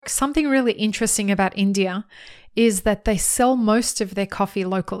folks, something really interesting about India is that they sell most of their coffee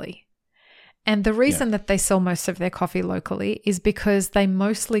locally. And the reason that they sell most of their coffee locally is because they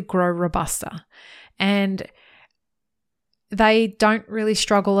mostly grow Robusta. And they don't really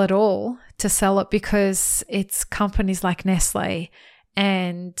struggle at all to sell it because it's companies like Nestle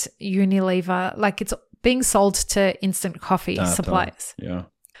and Unilever, like it's being sold to instant coffee suppliers. Yeah.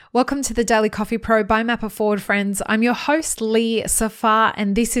 Welcome to the Daily Coffee Pro by Mapper Forward, friends. I'm your host, Lee Safar,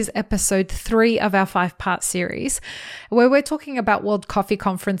 and this is episode 3 of our 5-part series, where we're talking about World Coffee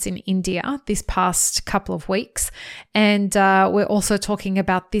Conference in India this past couple of weeks. And we're also talking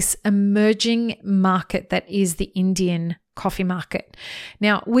about this emerging market that is the Indian coffee market.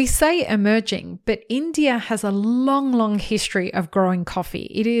 Now, we say emerging, but India has a long, long history of growing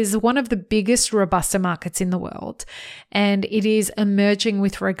coffee. It is one of the biggest Robusta markets in the world, and it is emerging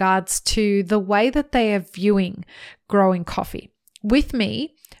with regards to the way that they are viewing growing coffee. With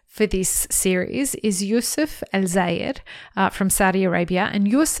me for this series is Yousef Alzayer from Saudi Arabia, and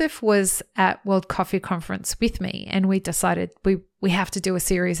Yousef was at World Coffee Conference with me, and we decided we have to do a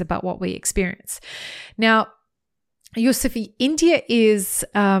series about what we experienced. Now, Yousef, India is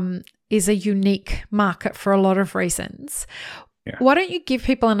a unique market for a lot of reasons. Yeah. Why don't you give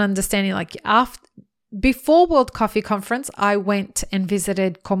people an understanding? Like before World Coffee Conference, I went and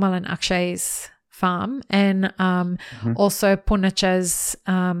visited Komal and Akshay's farm and also Punacha's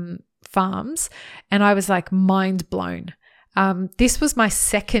farms, and I was like mind blown. This was my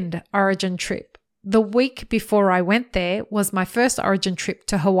second Origin trip. The week before I went there was my first Origin trip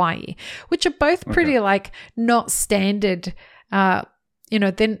to Hawaii, which are both pretty like not standard. They're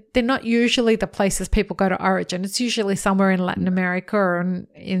not usually the places people go to Origin. It's usually somewhere in Latin America or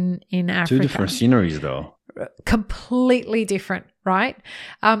in Africa. Two different sceneries though. Completely different, right?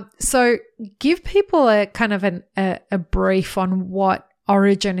 So give people a kind of a brief on what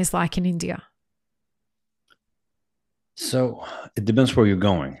Origin is like in India. So it depends where you're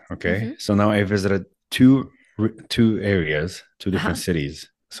going, okay? Mm-hmm. So now I visited two areas, two different cities.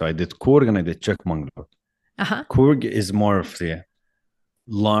 So I did Coorg and I did Chikmagalur. Coorg is more of the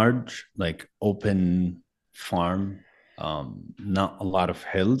large, like open farm, not a lot of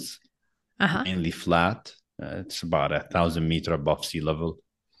hills, mainly flat. It's about 1,000 meters above sea level.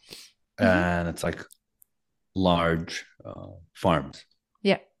 And it's like large farms.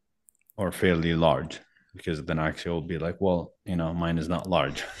 Yeah. Or fairly large. Because then actually will be like, well, mine is not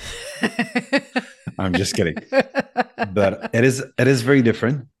large. I'm just kidding. But it is very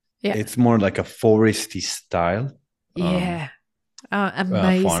different. Yeah. It's more like a foresty style.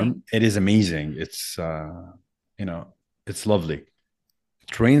 Amazing. Farm. It is amazing. It's, it's lovely.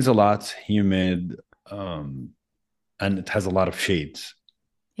 It rains a lot, humid, and it has a lot of shades.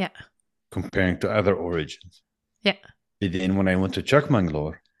 Yeah. Comparing to other origins. Yeah. But then when I went to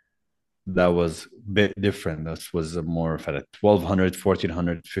Chikmagalur, that was a bit different. That was more of a 1,200,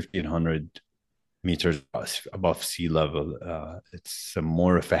 1,400, 1,500 meters above sea level. It's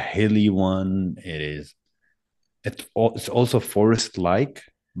more of a hilly one. It's also forest-like,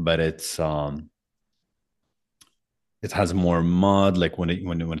 but it has more mud. Like when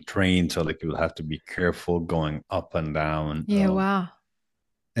it rains, so like you will have to be careful going up and down. Yeah, wow.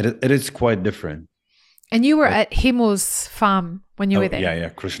 It is quite different. And you were at Himu's farm when you were there. Yeah.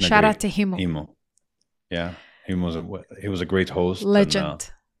 Krishna. Shout out to Himu. Himu. Yeah. He was a great host. Legend. And,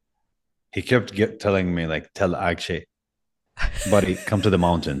 he kept telling me, like, tell Akshay, buddy, come to the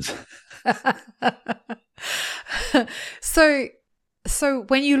mountains. So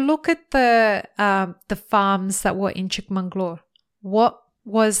when you look at the farms that were in Chikmagalur, what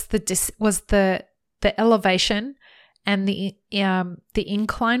was the elevation and the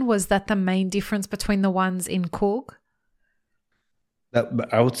incline, was that the main difference between the ones in Coorg?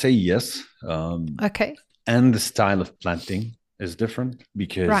 I would say yes. Okay. And the style of planting is different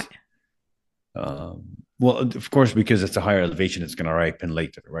because, right. Well, of course, because it's a higher elevation, it's going to ripen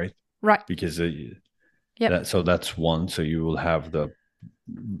later, right? Right. Because so that's one. So you will have the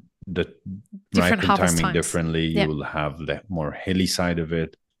different ripen timing times. Differently. You will have the more hilly side of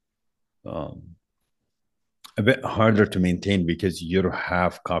it. A bit harder to maintain because you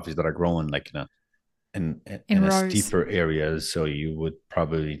have coffees that are growing like in a steeper areas, so you would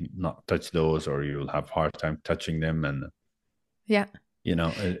probably not touch those, or you'll have hard time touching them, and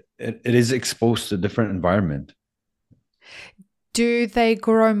it is exposed to different environment. Do they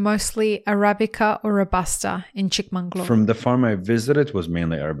grow mostly Arabica or Robusta in Chikmagalur? From the farm I visited, was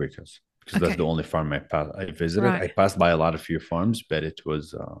mainly Arabicas because that's the only farm I visited. Right. I passed by a lot of few farms, but it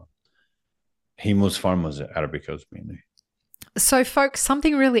was Himu's farm was Arabicas mainly. So, folks,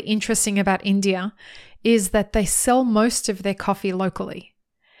 something really interesting about India is that they sell most of their coffee locally.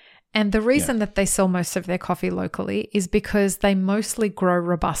 And the reason that they sell most of their coffee locally is because they mostly grow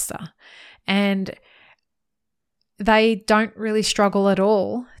Robusta. And they don't really struggle at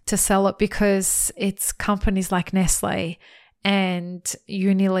all to sell it because it's companies like Nestle and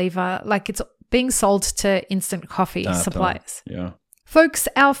Unilever, like it's being sold to instant coffee suppliers. Yeah. Folks,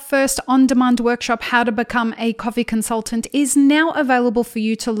 our first on-demand workshop, How to Become a Coffee Consultant, is now available for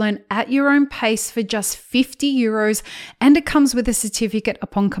you to learn at your own pace for just €50, and it comes with a certificate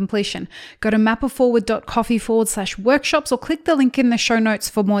upon completion. Go to mapperforward.coffee/workshops or click the link in the show notes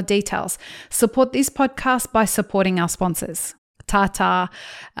for more details. Support this podcast by supporting our sponsors. Tata.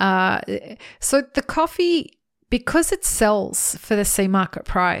 So the coffee, because it sells for the C market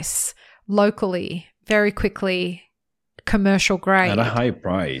price locally, very quickly, commercial grade. At a high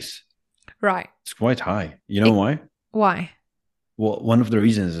price. Right. It's quite high. You know why? Why? Well, one of the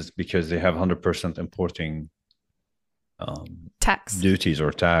reasons is because they have 100% importing tax duties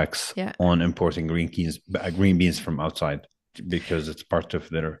or tax on importing green beans from outside, because it's part of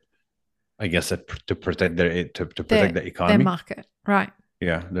their, I guess, to protect the economy. Their market. Right.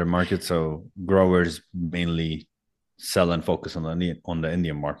 Yeah, their market. So growers mainly sell and focus on the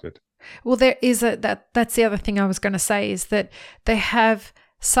Indian market. Well, there is that's the other thing I was going to say, is that they have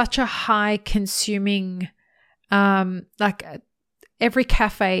such a high consuming, like every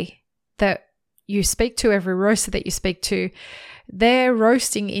cafe that you speak to, every roaster that you speak to, they're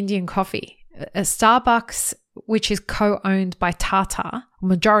roasting Indian coffee. A Starbucks, which is co-owned by Tata,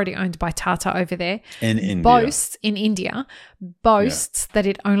 majority owned by Tata over there, boasts that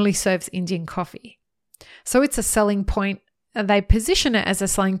it only serves Indian coffee. So it's a selling point. They position it as a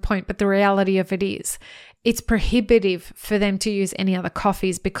selling point, but the reality of it is it's prohibitive for them to use any other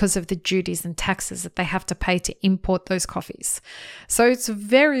coffees because of the duties and taxes that they have to pay to import those coffees. So it's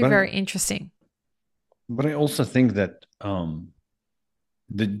very, very interesting. But I also think that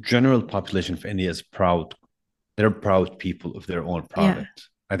the general population of India is proud. They're proud people of their own product.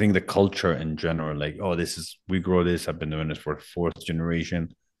 I think the culture in general, like, we grow this. I've been doing this for 4th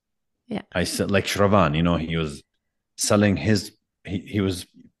generation. Yeah. I said, like Shravan, he was selling he was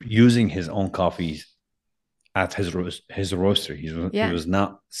using his own coffees at his roastery. He was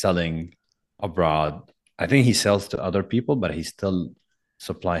not selling abroad. I think he sells to other people, but he still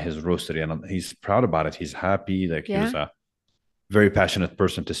supply his roastery, and he's proud about it. He's happy. Like he was a very passionate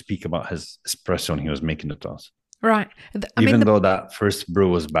person to speak about his espresso, and he was making it to us. Right. Even though that first brew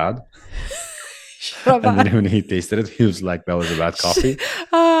was bad. And then when he tasted it, he was like, that was a bad coffee.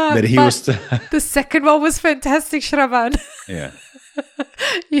 But the second one was fantastic, Shravan. Yeah.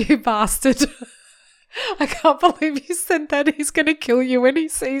 You bastard. I can't believe you said that. He's going to kill you when he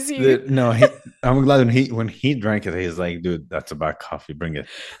sees you. I'm glad when he drank it, he's like, dude, that's a bad coffee. Bring it.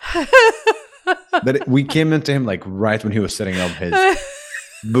 But we came into him like right when he was setting up his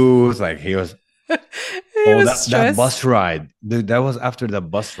booth. Like he was that bus ride. Dude, that was after the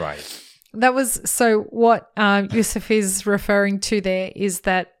bus ride. That was, so what Yousef is referring to there is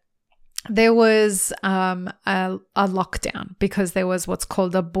that there was a lockdown because there was what's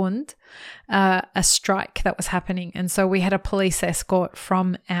called a bund, a strike that was happening. And so we had a police escort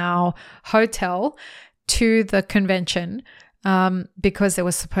from our hotel to the convention because there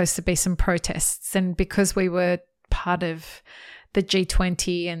was supposed to be some protests. And because we were part of the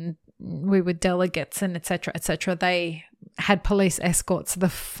G20 and we were delegates and et cetera, they had police escorts. The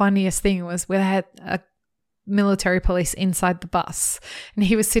funniest thing was we had a military police inside the bus, and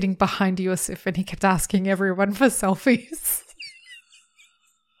he was sitting behind Yousef, and he kept asking everyone for selfies.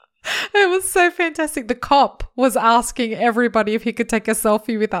 It was so fantastic. The cop was asking everybody if he could take a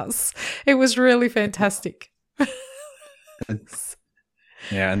selfie with us. It was really fantastic.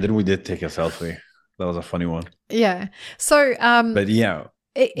 Yeah, and then we did take a selfie. That was a funny one. Yeah. So, but yeah,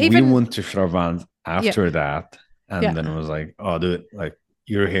 we went to Shravan after that. And then it was like, oh, dude, like,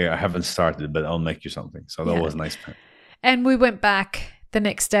 you're here. I haven't started, but I'll make you something. So that was nice. And we went back the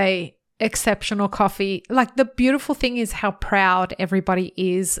next day. Exceptional coffee. Like, the beautiful thing is how proud everybody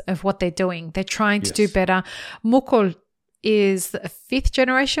is of what they're doing. They're trying to do better. Mukul is a 5th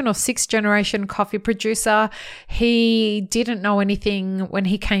generation or 6th generation coffee producer. He didn't know anything when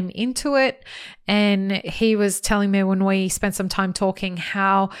he came into it. And he was telling me when we spent some time talking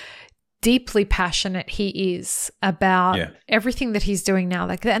how deeply passionate he is about everything that he's doing now.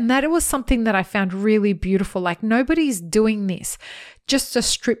 Like, and that was something that I found really beautiful. Like, nobody's doing this just to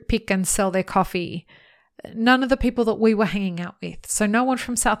strip pick and sell their coffee. None of the people that we were hanging out with. So no one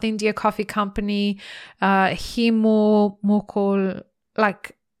from South India Coffee Company, Himo, Mukul,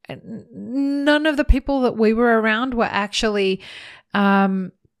 like none of the people that we were around were actually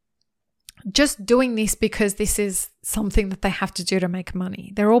just doing this because this is something that they have to do to make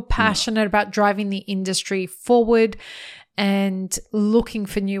money. They're all passionate about driving the industry forward and looking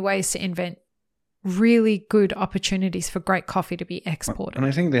for new ways to invent really good opportunities for great coffee to be exported. And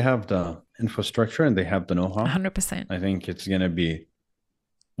I think they have the infrastructure and they have the know-how. 100%. I think it's going to be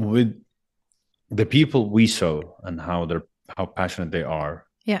with the people we saw and how passionate they are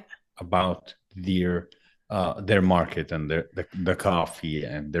about their market and the coffee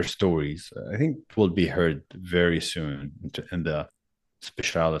and their stories. I think it will be heard very soon in the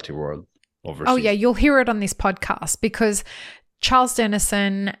specialty world overseas. Oh yeah, you'll hear it on this podcast because Charles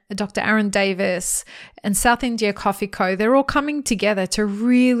Dennison, Dr. Aaron Davis, and South India Coffee Co., they're all coming together to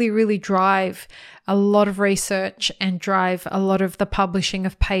really, really drive a lot of research and drive a lot of the publishing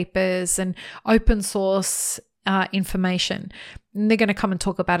of papers and open source information. And they're going to come and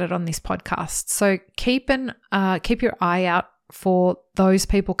talk about it on this podcast. So keep your eye out for those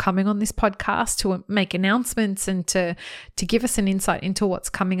people coming on this podcast to make announcements and to give us an insight into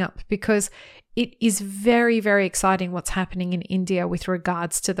what's coming up, because it is very, very exciting what's happening in India with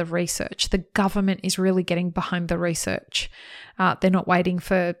regards to the research. The government is really getting behind the research. They're not waiting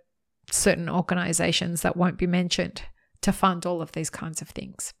for certain organizations that won't be mentioned to fund all of these kinds of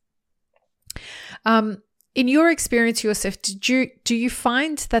things. In your experience, Yousef, do you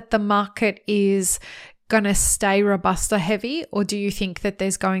find that the market is going to stay Robusta heavy, or do you think that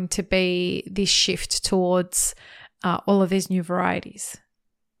there's going to be this shift towards all of these new varieties?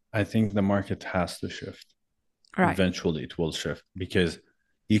 I think the market has to shift. Right. Eventually it will shift because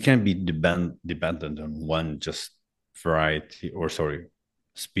you can't be dependent on one just variety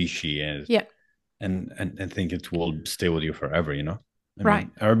species and think it will stay with you forever, I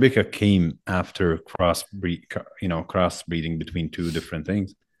mean, Arabica came after crossbreeding between two different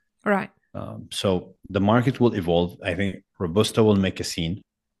things. Right. So the market will evolve. I think Robusta will make a scene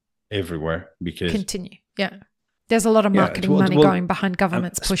everywhere because continue. Yeah. There's a lot of marketing money going behind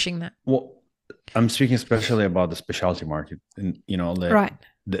governments pushing that. Well, I'm speaking especially about the specialty market. And, right.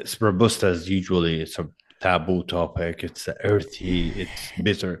 The Robusta is usually it's a taboo topic. It's earthy. It's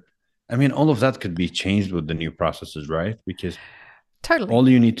bitter. I mean, all of that could be changed with the new processes, right? Because totally all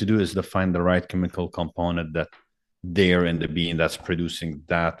you need to do is to find the right chemical component that there in the bean that's producing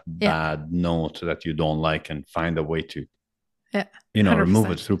that bad note that you don't like, and find a way to, remove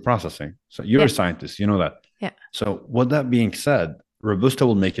it through processing. So you're a scientist, you know that. Yeah. So with that being said, Robusta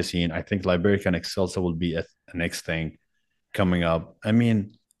will make a scene. I think Liberica and Excelsa will be a next thing coming up. I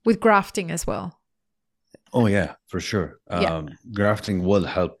mean, with grafting as well. Oh yeah, for sure. Grafting will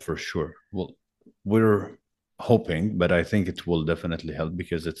help for sure. Well, we're hoping, but I think it will definitely help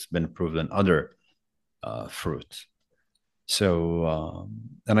because it's been proven in other fruits. So,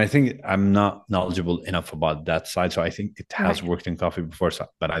 and I think I'm not knowledgeable enough about that side. So I think it has worked in coffee before,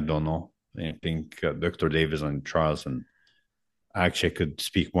 but I don't know. I think Dr. Davis and Charles and actually could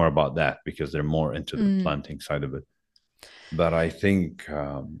speak more about that because they're more into the planting side of it. But I think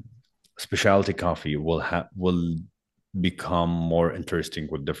specialty coffee will become more interesting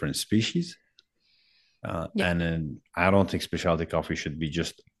with different species. And then I don't think specialty coffee should be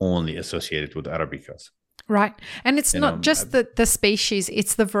just only associated with Arabicas. Right. And it's not just the species,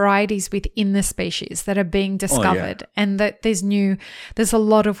 it's the varieties within the species that are being discovered. And that there's a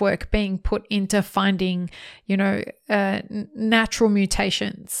lot of work being put into finding, natural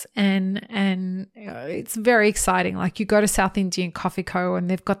mutations. And it's very exciting. Like you go to South Indian Coffee Co. and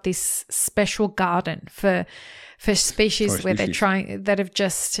they've got this special garden for species where they're trying, that have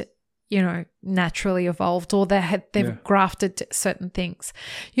just, naturally evolved, or they've grafted certain things.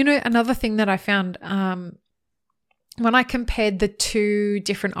 Another thing that I found when I compared the two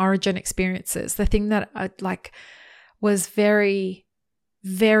different origin experiences, the thing that was very,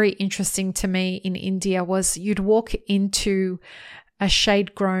 very interesting to me in India was you'd walk into a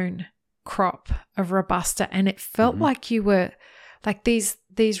shade-grown crop of Robusta and it felt like you were like these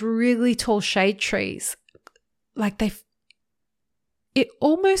really tall shade trees, it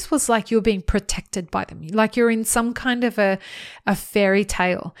almost was like you were being protected by them. Like you're in some kind of a fairy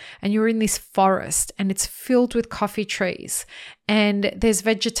tale and you're in this forest and it's filled with coffee trees and there's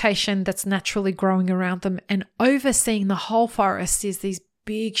vegetation that's naturally growing around them, and overseeing the whole forest is these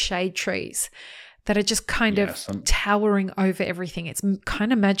big shade trees that are just kind of towering over everything. It's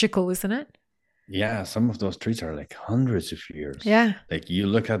kind of magical, isn't it? Yeah, some of those trees are like hundreds of years. Yeah. Like you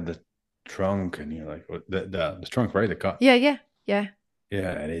look at the trunk and you're like, the trunk, right? Yeah.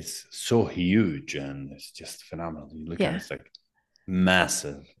 Yeah, and it's so huge and it's just phenomenal. You look at it, it's like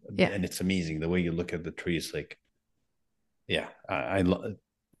massive. Yeah. And it's amazing the way you look at the trees. Like, I love it.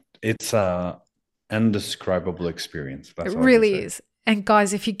 It's a indescribable experience. It really is. And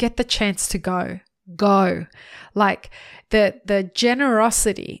guys, if you get the chance to go. Like the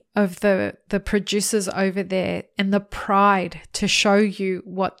generosity of the producers over there and the pride to show you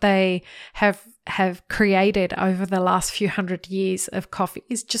what they have created over the last few hundred years of coffee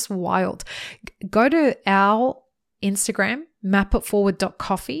is just wild. Go to our Instagram,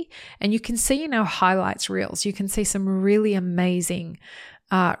 mapitforward.coffee, and you can see in our highlights reels, you can see some really amazing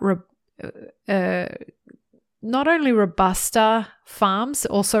not only Robusta farms,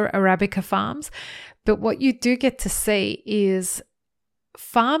 also Arabica farms, but what you do get to see is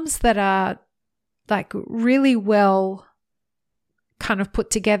farms that are like really well kind of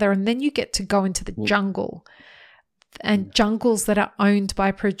put together, and then you get to go into the jungle and jungles that are owned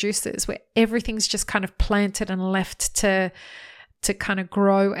by producers where everything's just kind of planted and left to kind of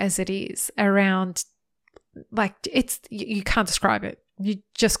grow as it is around. Like you can't describe it. You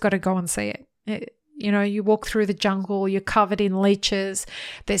just got to go and see it. You know, you walk through the jungle, you're covered in leeches,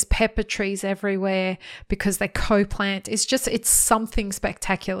 there's pepper trees everywhere because they co-plant. It's something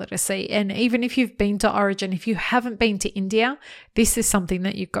spectacular to see. And even if you've been to Origin, if you haven't been to India, this is something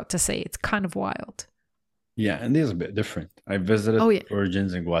that you've got to see. It's kind of wild. Yeah, and it is a bit different. I visited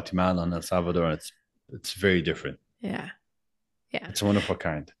Origins in Guatemala and El Salvador. It's very different. Yeah. It's one of a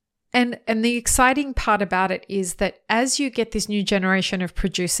kind. And the exciting part about it is that as you get this new generation of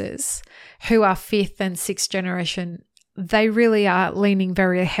producers who are 5th and 6th generation, they really are leaning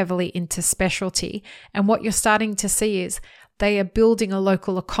very heavily into specialty. And what you're starting to see is they are building a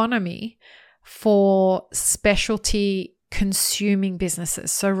local economy for specialty consuming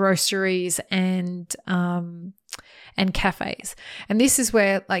businesses, so roasteries and cafes. And this is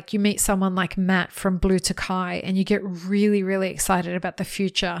where like you meet someone like Matt from Blue Tokai and you get really, really excited about the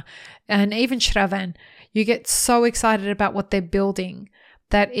future. And even Shravan, you get so excited about what they're building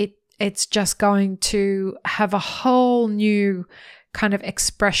that it's just going to have a whole new kind of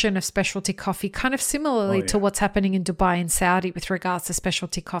expression of specialty coffee, kind of similarly to what's happening in Dubai and Saudi with regards to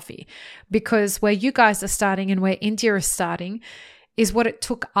specialty coffee. Because where you guys are starting and where India is starting is what it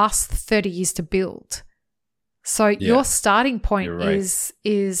took us 30 years to build. So your starting point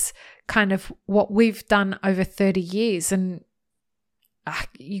is kind of what we've done over 30 years, and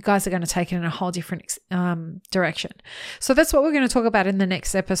you guys are going to take it in a whole different direction. So that's what we're going to talk about in the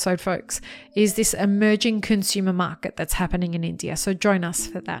next episode, folks, is this emerging consumer market that's happening in India. So join us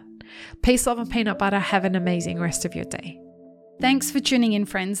for that. Peace, love, and peanut butter. Have an amazing rest of your day. Thanks for tuning in,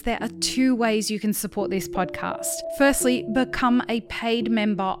 friends. There are 2 ways you can support this podcast. Firstly, become a paid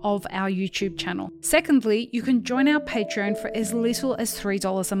member of our YouTube channel. Secondly, you can join our Patreon for as little as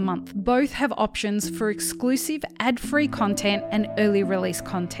 $3 a month. Both have options for exclusive ad-free content and early release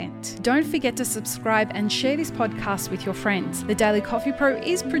content. Don't forget to subscribe and share this podcast with your friends. The Daily Coffee Pro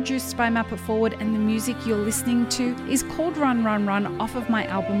is produced by Map It Forward, and the music you're listening to is called Run, Run, Run off of my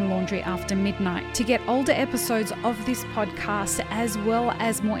album Laundry After Midnight. To get older episodes of this podcast, as well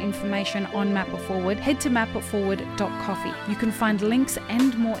as more information on Map It Forward, head to mapitforward.coffee. You can find links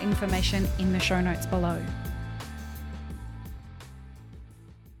and more information in the show notes below.